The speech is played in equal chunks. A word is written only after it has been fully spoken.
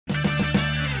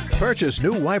Purchase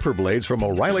new wiper blades from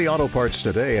O'Reilly Auto Parts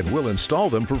today and we'll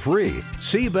install them for free.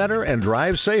 See better and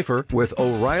drive safer with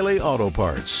O'Reilly Auto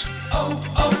Parts.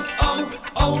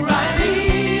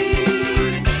 O'Reilly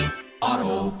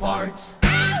Auto Parts.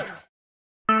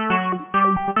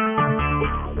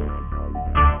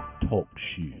 Talk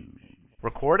shoes.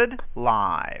 Recorded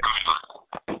live.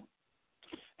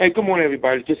 Hey, good morning,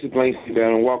 everybody. This is Blaine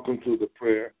Seabound, and welcome to the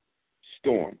Prayer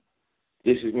Storm.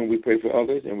 This is when we pray for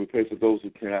others, and we pray for those who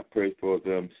cannot pray for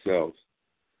themselves.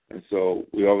 And so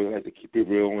we always have to keep it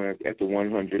real at the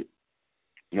 100,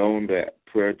 knowing that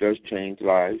prayer does change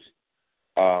lives.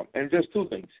 And it does two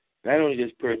things. Not only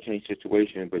does prayer change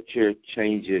situations, but prayer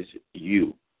changes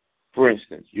you. For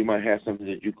instance, you might have something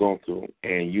that you're going through,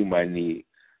 and you might need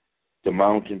the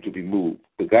mountain to be moved.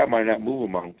 But God might not move a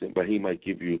mountain, but he might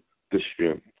give you the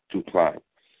strength to climb.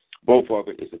 Both of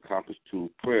it is accomplished through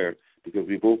prayer, because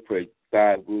we both pray,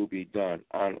 God will be done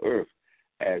on earth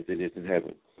as it is in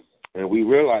heaven. And we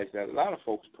realize that a lot of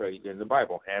folks prayed in the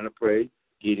Bible. Hannah prayed,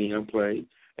 Gideon prayed,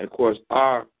 and of course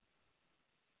our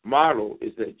model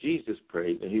is that Jesus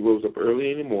prayed, and he rose up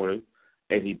early in the morning,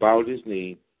 and he bowed his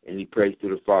knee, and he prayed to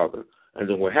the Father. And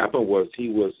then what happened was he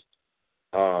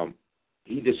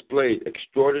displayed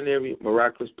extraordinary,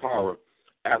 miraculous power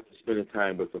after spending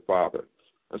time with the Father.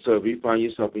 And so if you find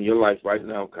yourself in your life right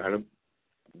now kind of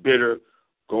bitter,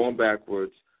 going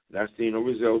backwards, not seeing no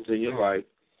results in your life,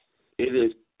 it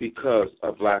is because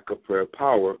of lack of prayer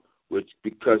power,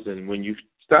 and when you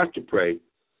start to pray,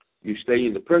 you stay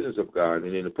in the presence of God,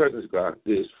 and in the presence of God,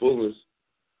 there is fullness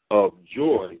of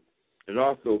joy. And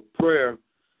also prayer,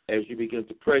 as you begin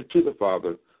to pray to the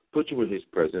Father, put you in his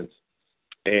presence,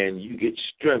 and you get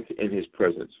strength in his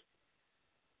presence.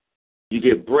 You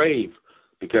get brave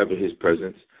because of his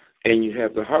presence, and you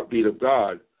have the heartbeat of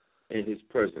God in his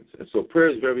presence. And so prayer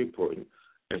is very important.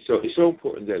 And so it's so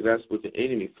important that that's what the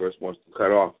enemy first wants to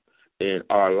cut off in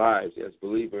our lives as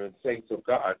believers and saints of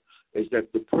God, is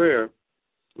that the prayer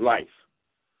life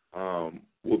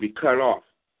will be cut off,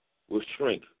 will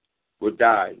shrink, will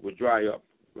die, will dry up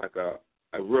like a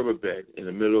riverbed in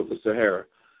the middle of the Sahara.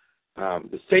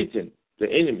 The Satan, the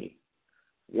enemy,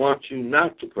 wants you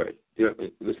not to pray.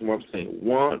 Listen to what I'm saying.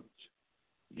 Wants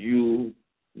you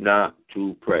not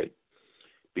to pray.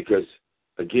 Because,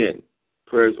 again,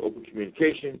 prayer is open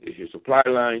communication. It's your supply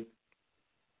line.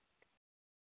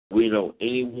 We know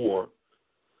any war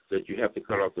that you have to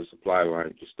cut off the supply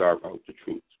line to starve out the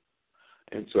troops.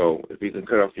 And so if you can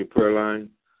cut off your prayer line,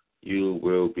 you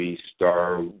will be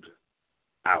starved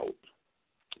out.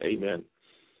 Amen.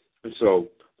 And so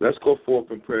let's go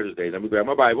forth in prayer today. Let me grab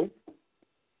my Bible.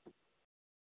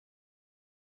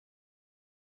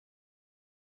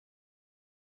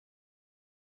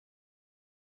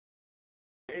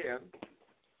 And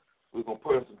we're going to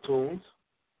put in some tunes.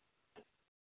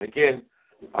 Again,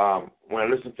 when I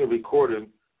listen to the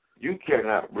recording, you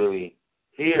cannot really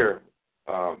hear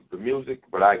the music,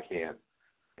 but I can.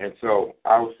 And so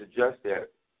I would suggest that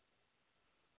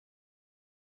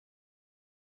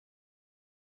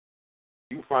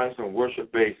you find some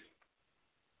worship-based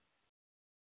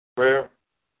prayer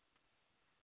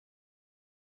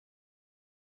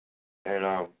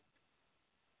and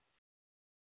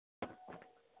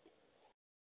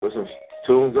put some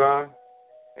tunes on.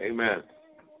 Amen.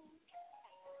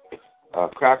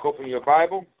 Crack open your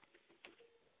Bible.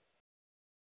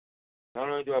 Not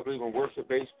only do I believe in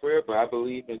worship-based prayer, but I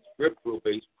believe in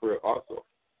scriptural-based prayer also.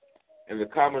 And the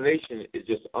combination is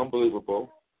just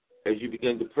unbelievable. As you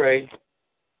begin to pray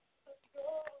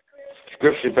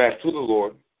scripture back to the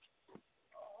Lord,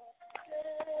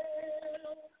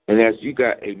 and as you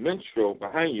got a minstrel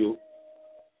behind you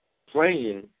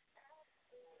playing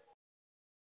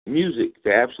music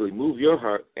to absolutely move your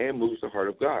heart and moves the heart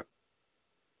of God.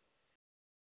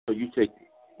 So you take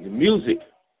the music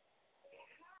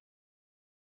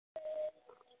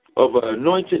of an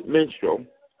anointed minstrel,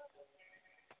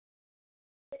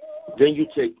 then you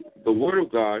take the word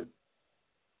of God,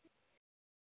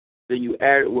 then you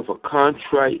add it with a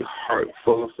contrite heart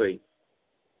full of faith,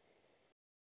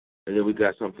 and then we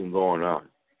got something going on.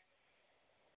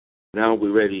 Now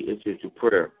we're ready to enter into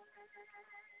prayer.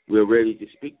 We're ready to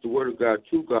speak the word of God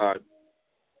to God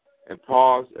and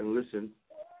pause and listen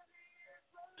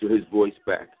to his voice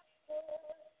back.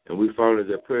 And we found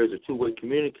that prayer is a two-way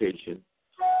communication,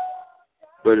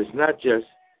 but it's not just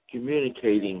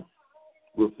communicating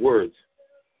with words.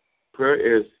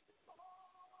 Prayer is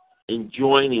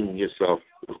enjoining yourself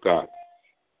with God.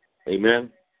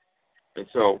 Amen? And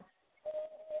so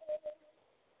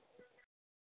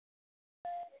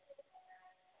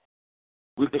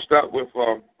we can start with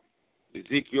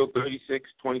Ezekiel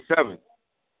 36:27.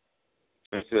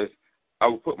 It says, I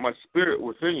will put my spirit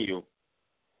within you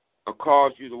and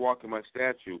cause you to walk in my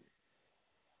statutes,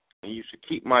 and you should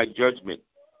keep my judgment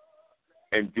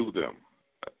and do them.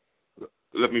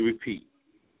 Let me repeat.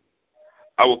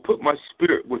 I will put my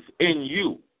spirit within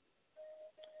you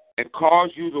and cause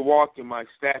you to walk in my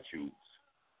statutes,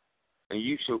 and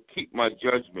you shall keep my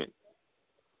judgment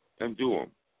and do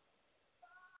them.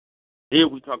 Here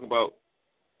we talk about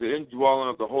the indwelling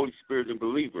of the Holy Spirit in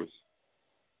believers.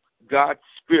 God's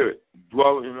Spirit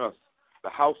dwelling in us, the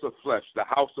house of flesh, the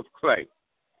house of clay.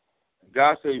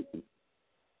 God said,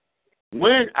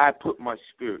 when I put my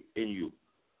spirit in you,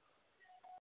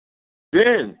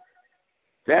 then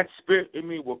that spirit in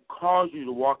me will cause you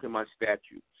to walk in my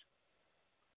statutes.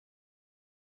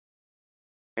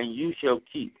 And you shall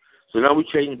keep. So now we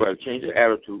change the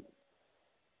attitude.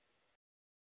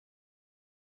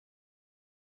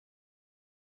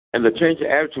 And the change of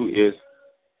attitude is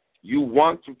you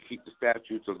want to keep the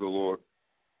statutes of the Lord.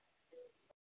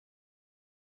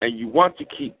 And you want to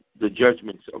keep the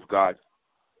judgments of God.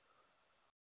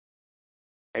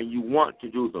 And you want to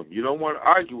do them. You don't want to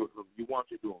argue with them. You want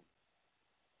to do them.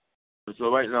 And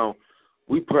so right now,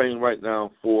 we're praying right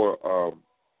now for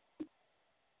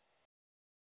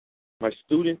my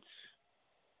students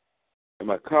and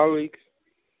my colleagues,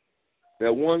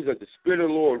 that ones that the Spirit of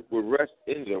the Lord will rest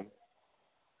in them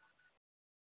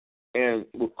and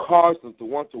will cause them to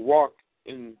want to walk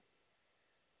in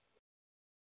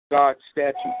God's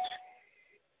statutes.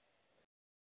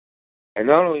 And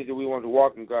not only do we want to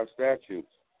walk in God's statutes,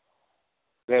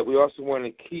 that we also want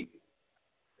to keep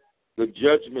the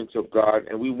judgments of God,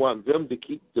 and we want them to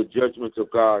keep the judgments of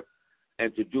God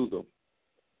and to do them.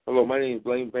 Hello, my name is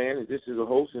Blaine Van, and this is the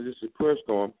host, and this is Prayer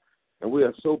Storm, and we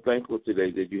are so thankful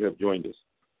today that you have joined us.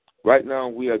 Right now,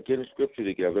 we are getting scripture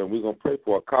together, and we're going to pray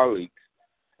for our colleagues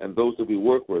and those that we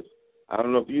work with. I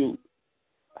don't know if you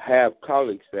have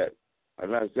colleagues that are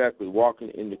not exactly walking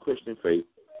in the Christian faith,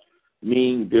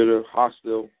 mean, bitter,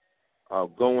 hostile,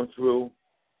 going through.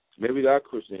 Maybe they are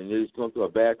Christian and they're just going through a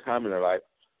bad time in their life.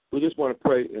 We just want to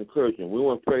pray and encourage them. We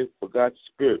want to pray for God's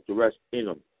Spirit to rest in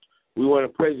them. We want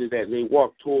to pray that they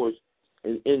walk towards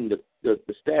in the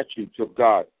statutes of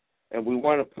God. And we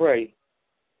want to pray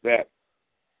that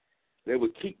they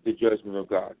would keep the judgment of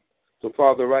God. So,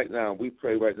 Father, right now, we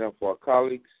pray right now for our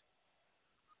colleagues.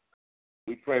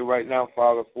 We pray right now,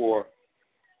 Father, for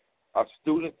our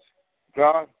students,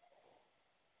 God.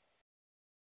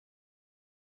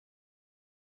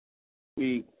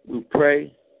 We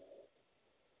pray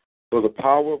for the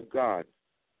power of God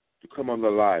to come on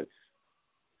their lives.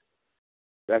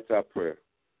 That's our prayer.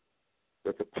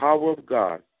 That the power of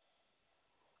God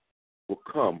will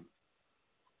come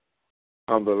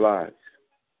on their lives.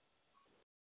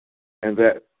 And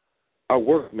that our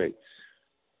workmates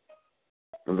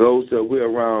and those that we're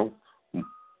around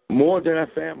more than our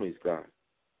families, God,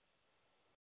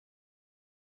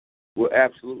 will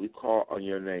absolutely call on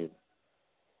your name.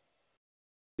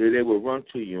 That they will run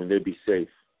to you and they'll be safe.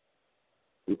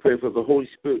 We pray for the Holy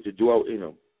Spirit to dwell in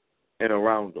them and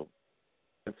around them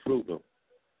and through them.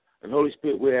 And Holy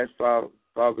Spirit, we ask, Father,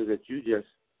 that you just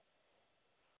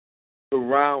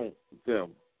surround them.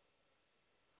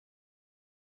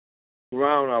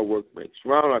 Surround our workmates,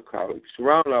 surround our colleagues,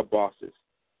 surround our bosses,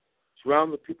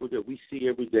 surround the people that we see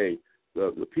every day,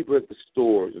 the people at the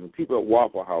stores and the people at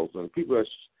Waffle House and the people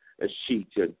at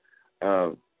Sheets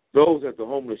and those at the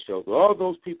homeless shelter, all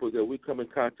those people that we come in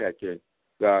contact with,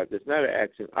 God, that's not an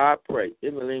accident. I pray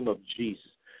in the name of Jesus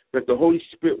that the Holy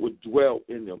Spirit would dwell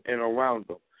in them and around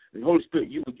them. And Holy Spirit,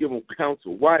 you would give them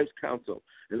counsel, wise counsel,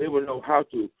 and they would know how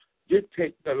to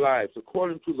dictate their lives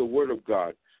according to the Word of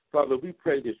God. Father, we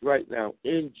pray this right now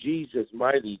in Jesus'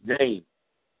 mighty name.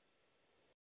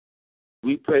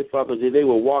 We pray, Father, that they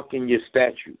will walk in your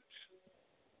statutes.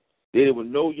 That they will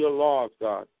know your laws,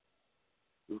 God.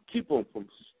 Keep them from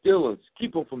stealing.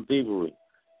 Keep them from thievery.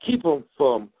 Keep them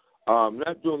from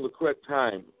not doing the correct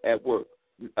time at work.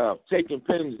 Taking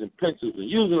pens and pencils and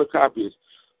using the copiers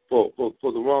for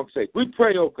the wrong sake. We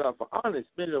pray, oh God, for honest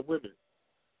men and women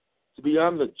to be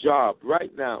on the job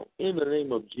right now in the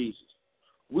name of Jesus.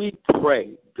 We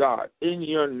pray, God, in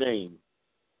your name,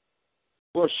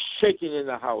 for shaking in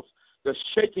the house, the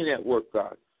shaking at work,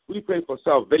 God. We pray for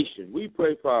salvation. We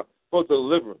pray for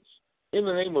deliverance. In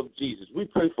the name of Jesus, we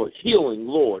pray for healing,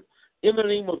 Lord. In the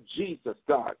name of Jesus,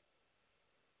 God.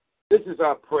 This is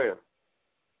our prayer.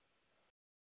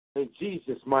 In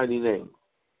Jesus' mighty name.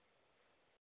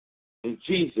 In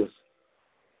Jesus'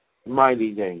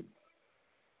 mighty name.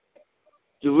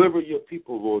 Deliver your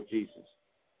people, Lord Jesus.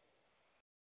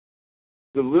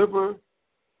 Deliver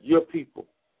your people.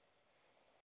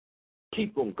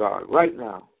 Keep them, God, right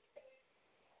now.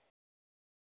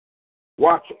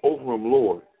 Watch over them,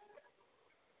 Lord.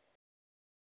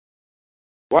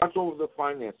 Watch over the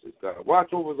finances, God.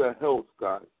 Watch over the health,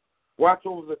 God. Watch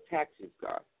over the taxes,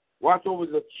 God. Watch over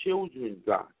the children,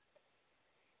 God.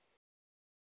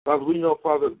 Father, we know,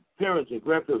 Father, parents and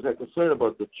grandparents are concerned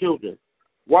about the children.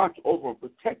 Watch over them,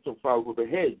 protect them, Father, with a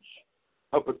hedge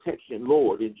of protection,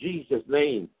 Lord, in Jesus'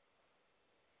 name.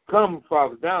 Come,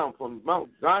 Father, down from Mount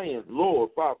Zion,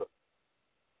 Lord, Father.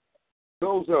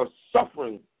 Those that are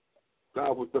suffering,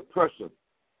 God, with depression.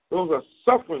 Those are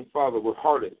suffering, Father, with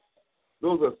heartache.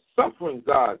 Those are suffering,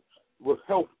 God, with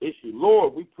health issues.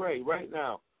 Lord, we pray right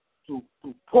now to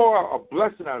pour out a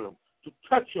blessing on them, to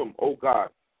touch them, oh God,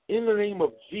 in the name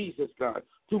of Jesus, God,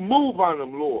 to move on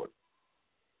them, Lord,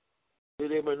 that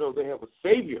they may know they have a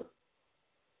Savior,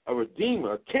 a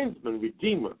Redeemer, a kinsman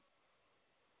Redeemer,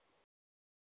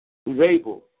 who's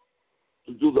able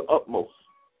to do the utmost,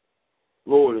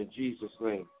 Lord, in Jesus'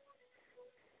 name.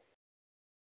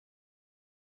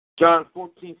 John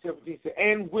 14:17 says,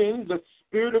 and when the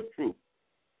Spirit of truth,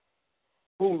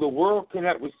 whom the world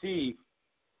cannot receive,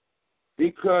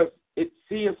 because it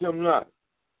seeth him not,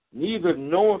 neither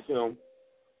knoweth him,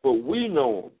 but we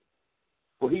know him.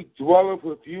 For he dwelleth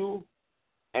with you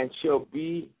and shall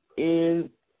be in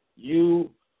you.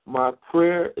 My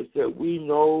prayer is that we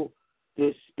know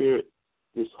this Spirit,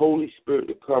 this Holy Spirit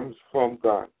that comes from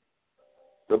God.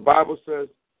 The Bible says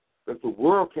that the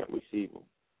world can't receive him.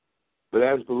 But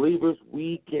as believers,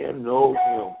 we can know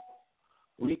him.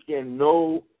 We can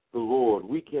know the Lord.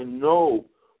 We can know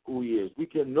who he is. We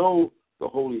can know the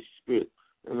Holy Spirit.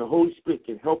 And the Holy Spirit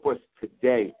can help us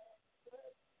today.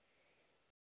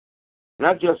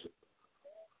 Not just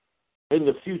in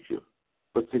the future,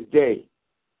 but today.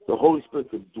 The Holy Spirit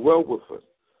can dwell with us.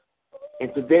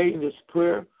 And today in this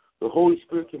prayer, the Holy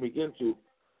Spirit can begin to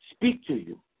speak to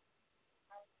you.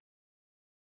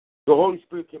 The Holy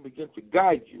Spirit can begin to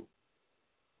guide you.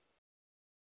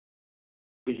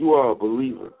 Because you are a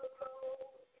believer.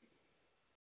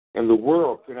 And the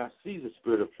world cannot see the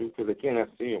Spirit of truth because they cannot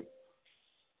see him.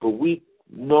 But we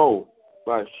know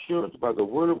by assurance, by the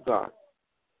Word of God,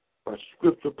 by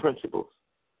Scripture principles,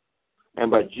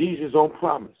 and by Jesus' own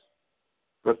promise,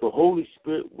 that the Holy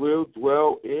Spirit will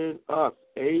dwell in us.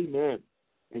 Amen.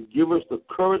 And give us the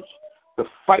courage to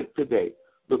fight today,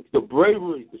 the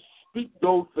bravery to speak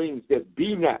those things that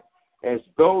be not as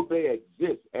though they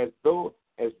exist, as though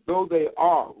they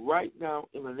are right now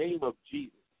in the name of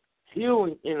Jesus.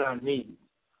 Healing in our knees,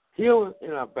 healing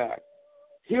in our back,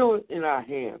 healing in our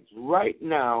hands right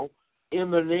now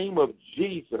in the name of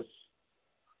Jesus.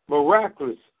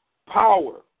 Miraculous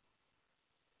power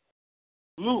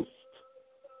loosed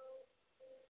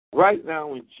right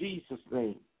now in Jesus'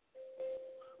 name.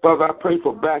 Father, I pray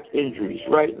for back injuries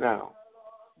right now.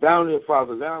 Down there,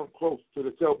 Father, down close to the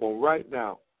tailbone right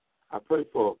now. I pray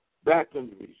for back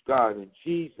injuries, God, in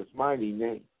Jesus' mighty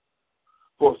name.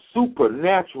 For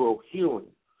supernatural healing,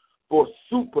 for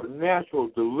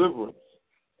supernatural deliverance.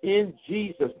 In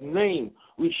Jesus' name,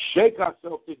 we shake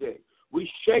ourselves today. We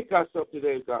shake ourselves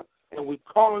today, God, and we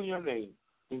call on your name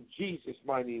in Jesus'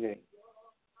 mighty name.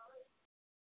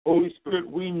 Holy Spirit,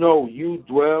 we know you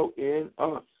dwell in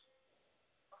us.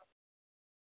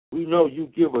 We know you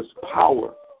give us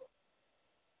power,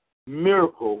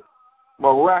 miracle,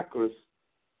 miraculous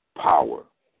power.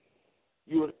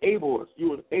 You enable us.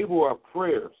 You enable our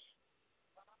prayers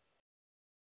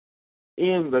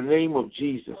in the name of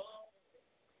Jesus.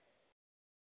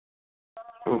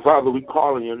 And Father, we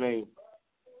call on your name.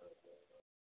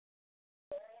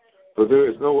 For there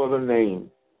is no other name.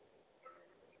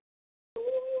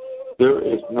 There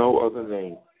is no other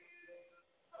name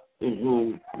in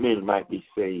whom men might be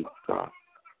saved, God.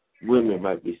 Women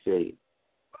might be saved.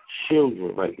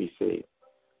 Children might be saved.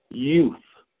 Youth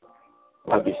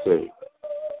might be saved.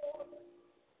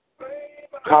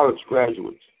 College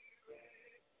graduates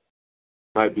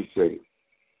might be saved.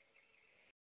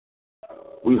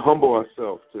 We humble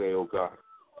ourselves today, oh God.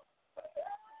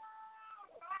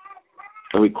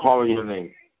 And we call on your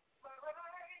name.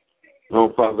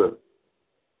 Oh, Father,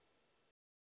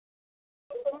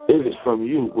 it is from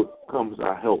you what comes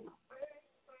our help.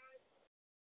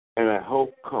 And our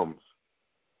help comes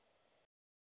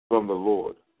from the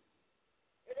Lord.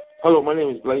 Hello, my name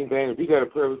is Blaine Van. If you got a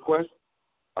prayer request,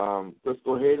 let's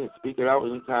go ahead and speak it out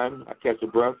anytime I catch a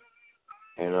breath.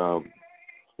 And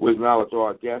we acknowledge all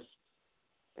our guests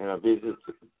and our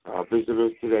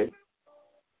visitors today.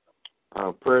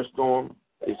 Prayer Storm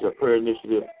is a prayer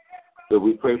initiative that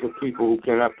we pray for people who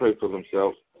cannot pray for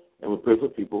themselves, and we pray for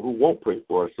people who won't pray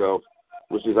for ourselves,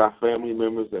 which is our family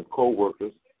members and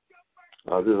co-workers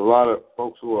There's a lot of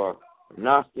folks who are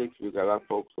Gnostics. We got a lot of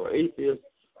folks who are atheists.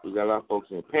 We got a lot of folks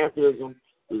in pantheism.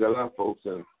 We got a lot of folks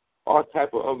in all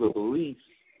type of other beliefs.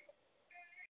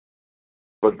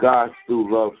 But God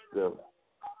still loves them.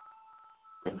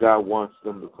 And God wants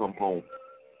them to come home.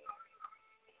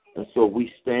 And so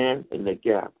we stand in the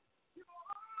gap,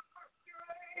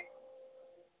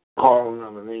 calling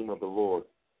on the name of the Lord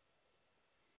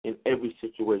in every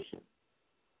situation.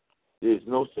 There is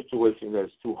no situation that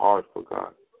is too hard for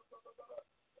God.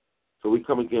 So we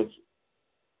come against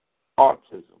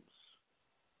autisms,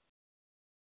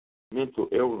 mental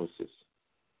illnesses,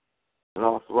 and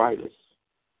arthritis.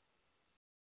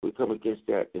 We come against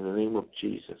that in the name of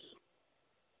Jesus.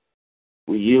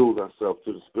 We yield ourselves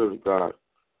to the Spirit of God.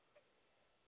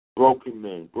 Broken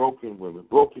men, broken women,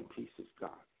 broken pieces, God.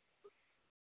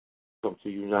 Come to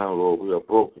you now, Lord. We are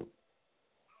broken.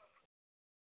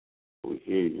 We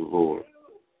hear you, Lord.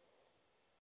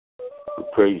 We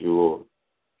praise you, Lord.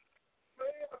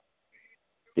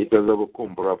 In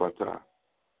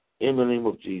the name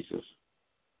of Jesus,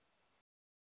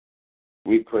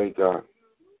 we pray, God.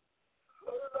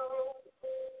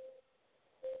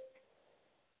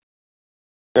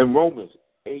 In Romans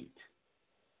 8,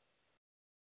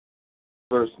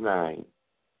 verse 9,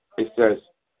 it says,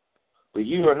 "But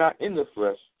you are not in the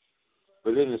flesh,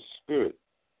 but in the Spirit.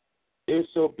 If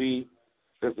so be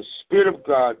that the Spirit of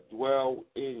God dwell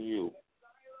in you.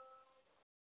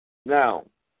 Now,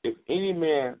 if any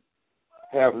man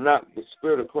have not the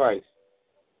Spirit of Christ,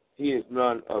 he is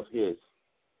none of his."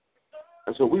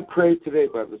 And so we pray today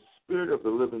by the Spirit of the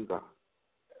living God.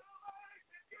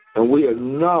 And we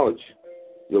acknowledge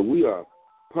that we are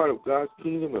part of God's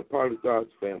kingdom and part of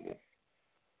God's family.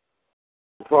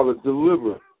 Father,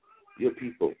 deliver your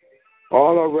people,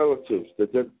 all our relatives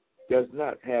that does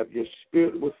not have your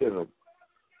Spirit within them.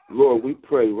 Lord, we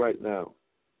pray right now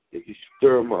that you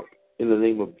stir them up in the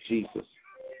name of Jesus.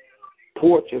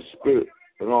 Pour out your Spirit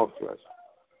on all flesh.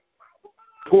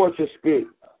 Pour out your Spirit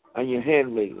on your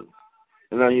handmaidens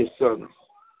and on your sons.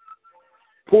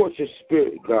 Pour out your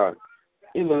Spirit, God,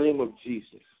 in the name of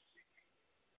Jesus.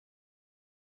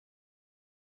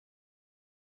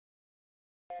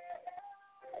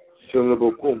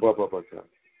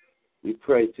 We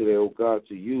pray today, oh God,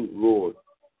 to you, Lord.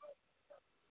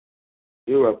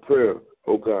 Hear our prayer,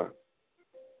 oh God.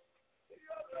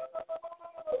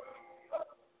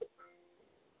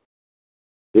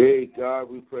 Hey, God,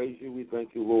 we praise you. We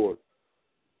thank you, Lord.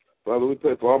 Father, we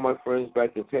pray for all my friends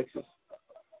back in Texas.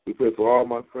 We pray for all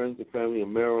my friends and family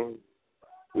in Maryland.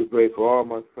 We pray for all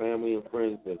my family and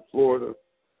friends in Florida.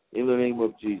 In the name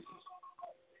of Jesus.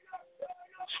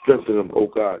 Strengthen them, oh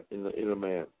God, in the inner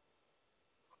man.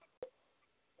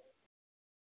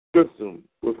 Strengthen them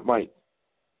with might.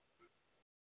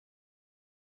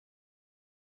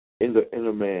 In the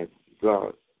inner man,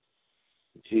 God,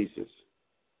 Jesus.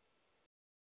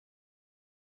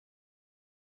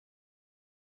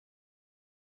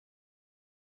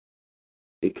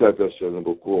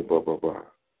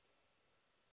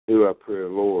 Hear our prayer,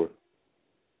 Lord,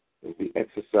 as we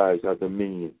exercise our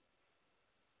dominion.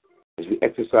 As we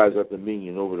exercise our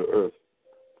dominion over the earth,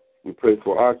 we pray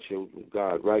for our children,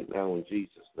 God, right now in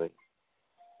Jesus' name.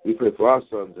 We pray for our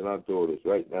sons and our daughters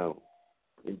right now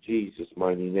in Jesus'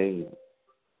 mighty name.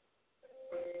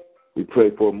 We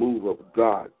pray for a move of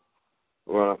God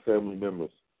around our family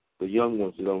members, the young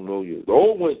ones that don't know you, the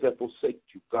old ones that forsake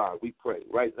you, God. We pray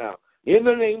right now in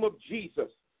the name of Jesus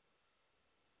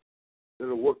that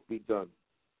the work be done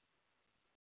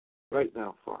right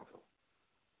now, Father.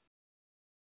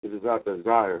 It is our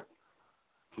desire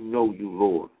to know you,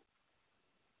 Lord.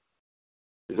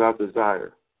 It is our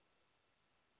desire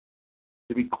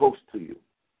to be close to you,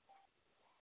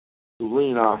 to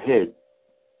lean our head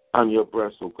on your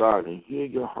breast, oh God, and hear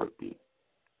your heartbeat.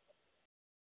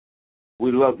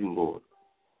 We love you, Lord.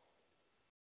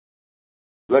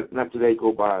 Let not today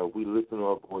go by. We listen to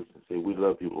our voice and say, we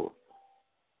love you, Lord.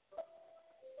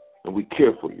 And we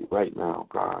care for you right now,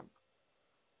 God.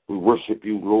 We worship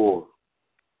you, Lord.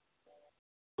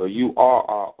 For you are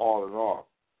our all in all.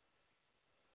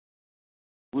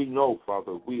 We know,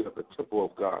 Father, we are the temple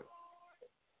of God.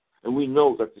 And we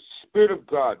know that the Spirit of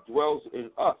God dwells in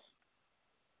us.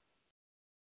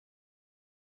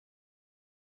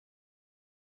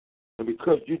 And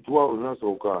because you dwell in us,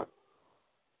 oh God,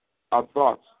 our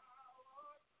thoughts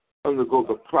undergo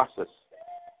the process of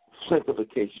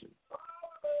sanctification.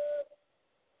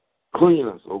 Clean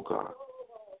us, oh God,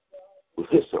 with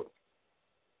hyssop.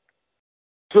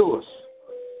 Fill us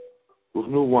with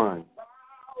new wine.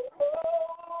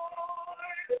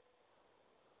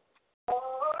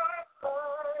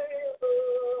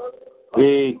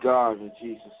 Hey, God, in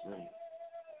Jesus' name.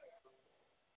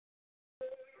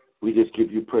 We just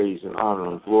give you praise and honor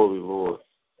and glory, Lord.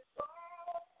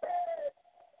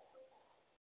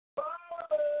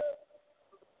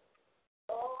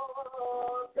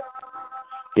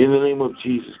 In the name of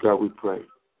Jesus, God, we pray.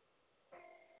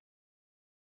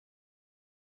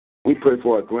 We pray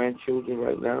for our grandchildren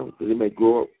right now, that they may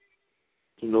grow up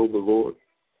to know the Lord.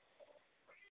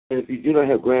 And if you do not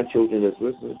have grandchildren that's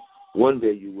listening, one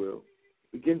day you will.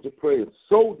 Begin to pray and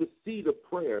sow the seed of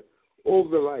prayer over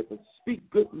their life and speak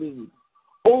good news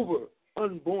over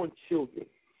unborn children,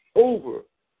 over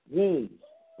wombs.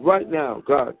 Right now,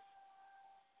 God,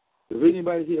 if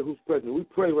anybody here who's pregnant, we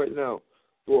pray right now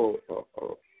for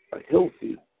a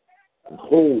healthy and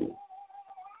whole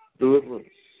deliverance.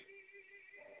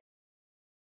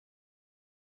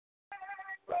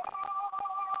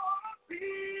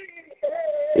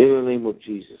 In the name of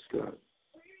Jesus, God.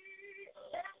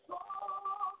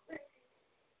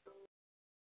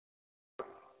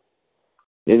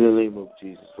 In the name of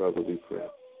Jesus, Father, we pray.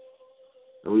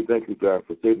 And we thank you, God,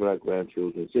 for saving our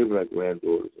grandchildren, saving our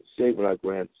granddaughters, and saving our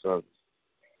grandsons.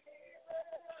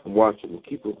 And watch them and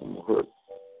keep them from hurt.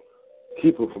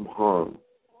 Keep them from harm.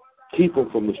 Keep them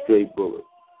from the stray bullet.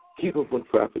 Keep them from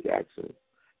traffic accidents.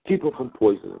 Keep them from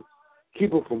poisoning.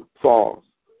 Keep them from falls.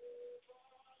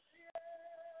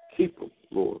 Keep them,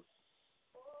 Lord.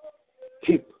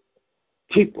 Keep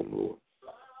them, Lord.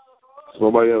 There's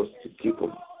nobody else to keep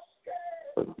them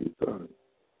but you, God.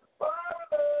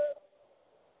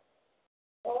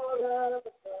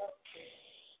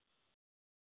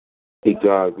 Hey,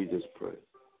 God, we just pray.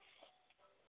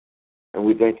 And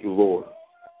we thank you, Lord.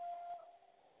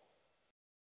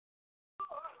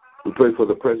 We pray for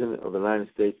the President of the United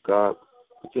States, God.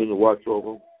 Continue to watch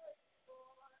over him.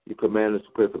 You command us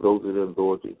to pray for those in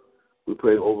authority. We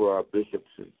pray over our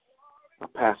bishops and our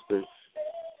pastors.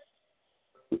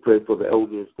 We pray for the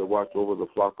elders to watch over the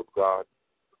flock of God,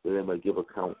 that they may give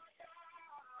account.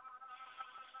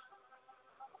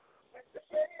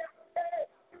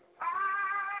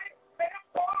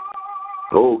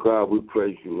 Oh, God, we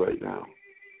praise you right now.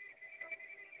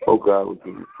 Oh, God, we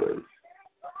give you praise.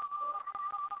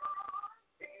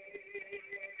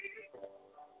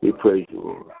 We praise you,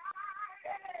 Lord.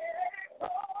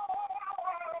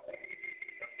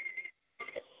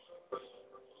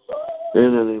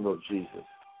 In the name of Jesus.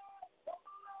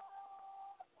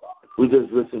 We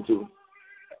just listen to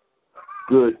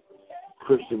good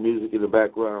Christian music in the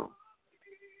background.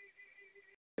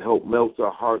 Help melt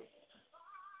our hearts.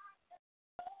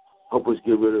 Help us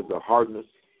get rid of the hardness,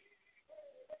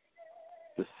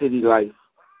 the city life.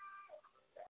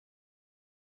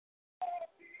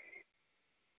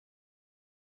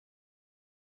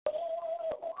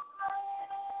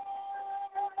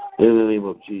 In the name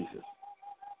of Jesus.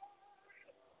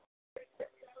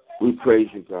 We praise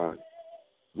you, God.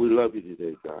 We love you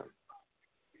today, God.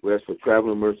 We ask for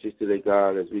traveling mercies today,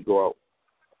 God, as we go out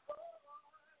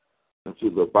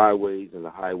into the byways and the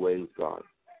highways, God.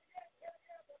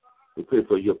 We pray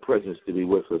for your presence to be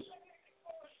with us.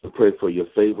 We pray for your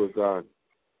favor, God.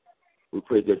 We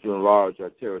pray that you enlarge our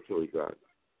territory, God.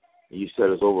 And you set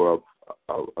us over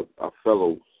our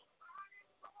fellows.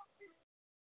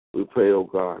 We pray, oh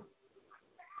God,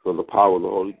 for the power of the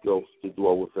Holy Ghost to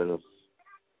dwell within us.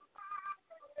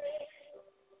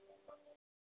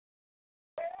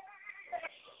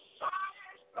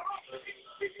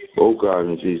 Oh God,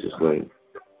 in Jesus' name.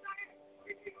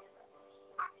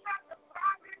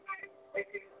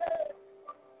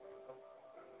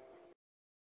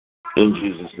 In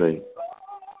Jesus' name.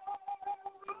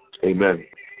 Amen.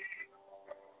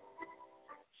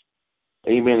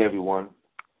 Amen, everyone.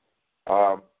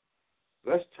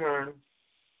 Let's turn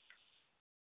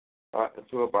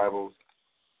into our Bibles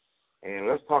and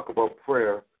let's talk about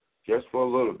prayer just for a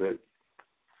little bit.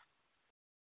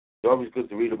 It's always good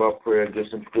to read about prayer and get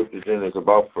some scriptures in that's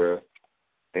about prayer.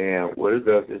 And what it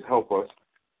does is help us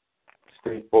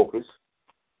stay focused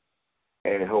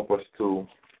and help us to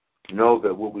know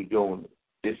that what we're doing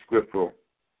is scriptural.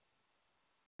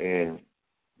 And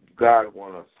God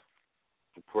wants us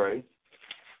to pray.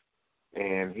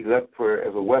 And he left prayer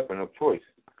as a weapon of choice.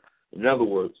 In other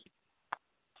words,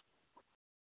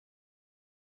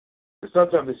 there's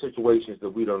sometimes in situations that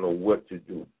we don't know what to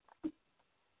do.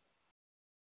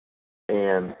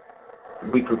 And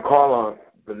we could call on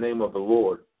the name of the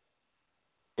Lord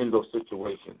in those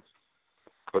situations.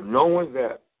 But knowing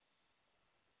that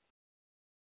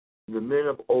the men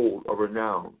of old are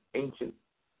renowned, ancient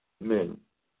men,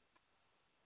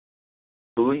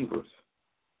 believers,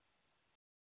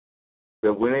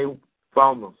 that when they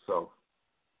found themselves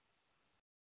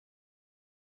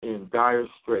in dire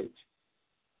straits,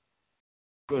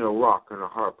 between a rock and a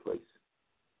hard place,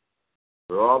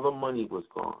 where all the money was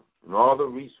gone and all the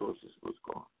resources was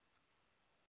gone,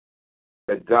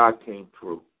 that God came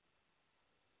through,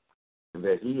 and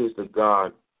that He is the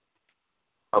God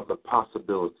of the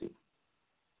possibility.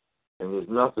 And there's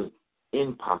nothing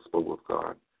impossible with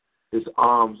God. His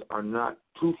arms are not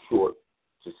too short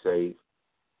to save.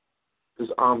 His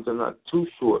arms are not too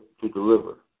short to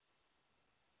deliver.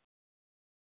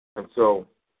 And so,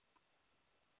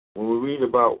 when we read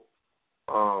about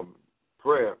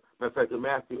prayer, matter of fact, in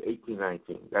Matthew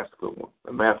 18:19, that's a good one.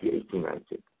 In Matthew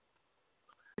 18:19.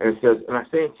 And it says, and I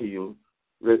say unto you,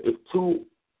 that if two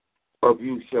of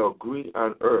you shall agree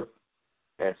on earth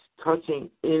as touching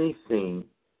anything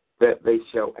that they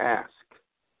shall ask,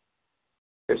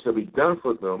 it shall be done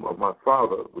for them of my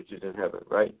Father which is in heaven,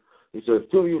 right? He says,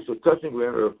 if two of you shall touch and agree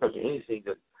on earth, touching anything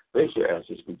that they shall ask,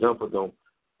 it shall be done for them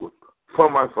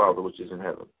from my Father which is in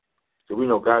heaven. So we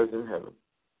know God is in heaven.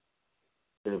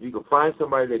 And if you can find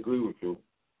somebody that agrees with you,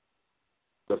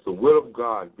 that the will of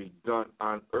God be done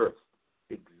on earth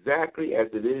exactly as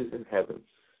it is in heaven.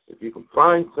 If you can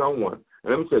find someone,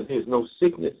 and let me tell you, there's no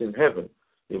sickness in heaven.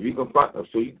 If you can find,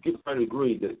 so you can find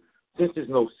agree that since there's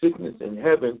no sickness in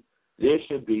heaven, there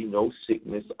should be no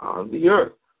sickness on the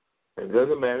earth. And it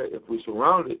doesn't matter if we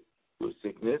surround it with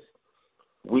sickness.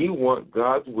 We want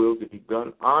God's will to be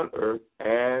done on earth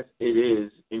as it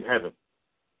is in heaven.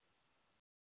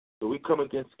 So we come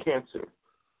against cancer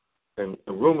and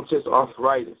rheumatic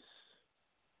arthritis,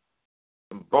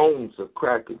 and bones are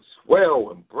crack and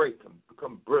swell and break and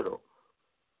become brittle.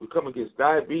 We come against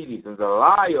diabetes and the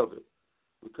lie of it.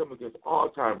 We come against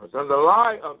Alzheimer's and the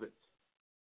lie of it.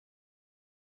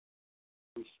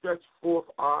 We stretch forth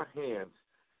our hands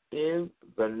in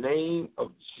the name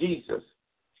of Jesus.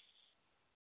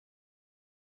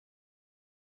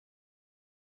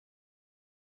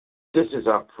 This is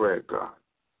our prayer, God.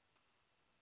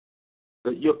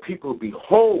 That your people be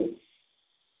whole,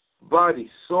 body,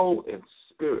 soul, and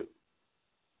spirit.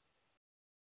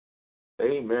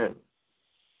 Amen.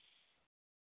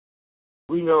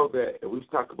 We know that, and we've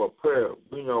talked about prayer,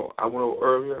 we know, I went over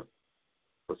earlier,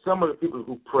 but some of the people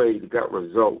who prayed that got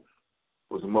results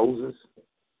was Moses,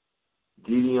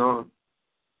 Gideon,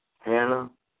 Hannah,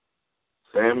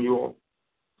 Samuel,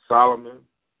 Solomon,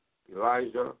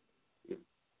 Elijah,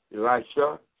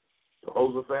 Elisha,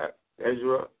 Jehoshaphat,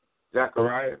 Ezra,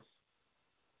 Zacharias,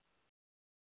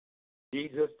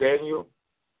 Jesus, Daniel,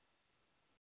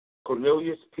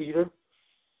 Cornelius, Peter,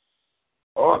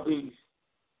 all these,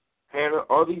 Hannah,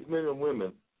 all these men and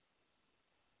women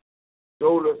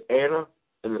showed us, Anna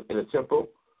in the temple,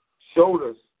 showed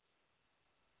us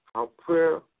how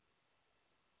prayer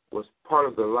was part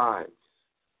of their lives.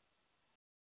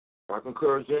 I can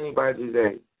encourage anybody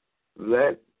today,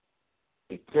 let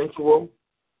intentional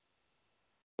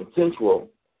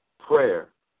prayer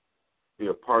be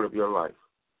a part of your life.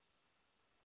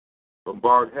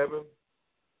 Bombard heaven,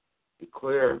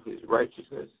 declare His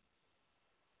righteousness,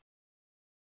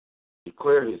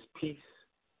 declare His peace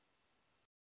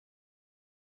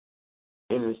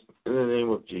in the name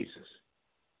of Jesus.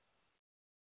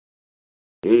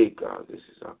 Hey, God, this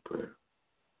is our prayer.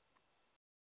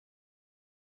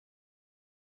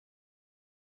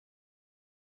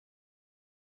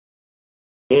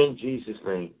 In Jesus'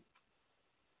 name.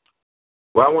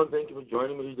 Well, I want to thank you for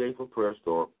joining me today for Prayer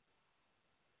Storm.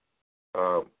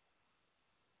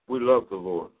 We love the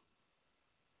Lord.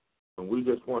 And we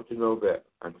just want to know that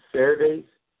on Saturdays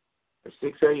at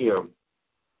 6 a.m.,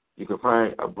 you can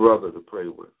find a brother to pray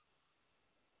with.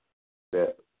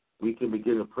 That we can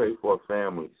begin to pray for our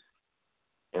families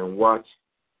and watch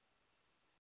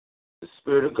the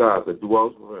Spirit of God that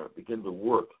dwells within us begin to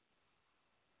work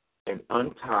and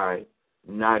untie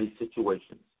knotty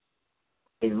situations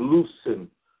and loosen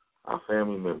our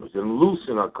family members and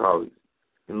loosen our colleagues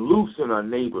and loosen our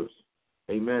neighbors.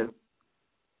 Amen.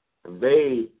 And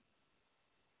they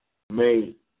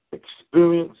may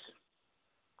experience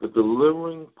the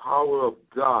delivering power of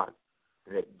God,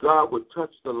 and that God would touch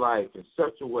their life in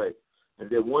such a way, and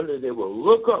that one day they will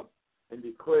look up and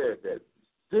declare that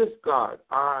this God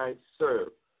I serve,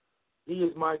 He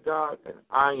is my God, and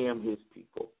I am His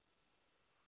people.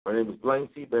 My name is Blaine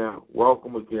C. Brown.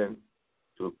 Welcome again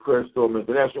to Prayer Storm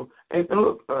International. And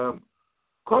look,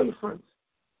 call your friends.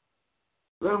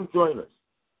 Let them join us.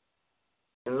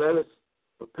 And let us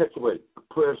perpetuate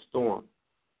a prayer storm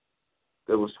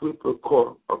that will sweep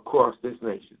across this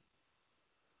nation.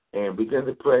 And begin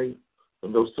to pray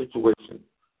in those situations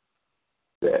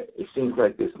that it seems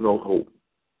like there's no hope.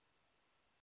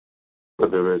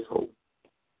 But there is hope.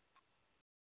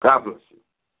 God bless you.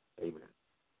 Amen.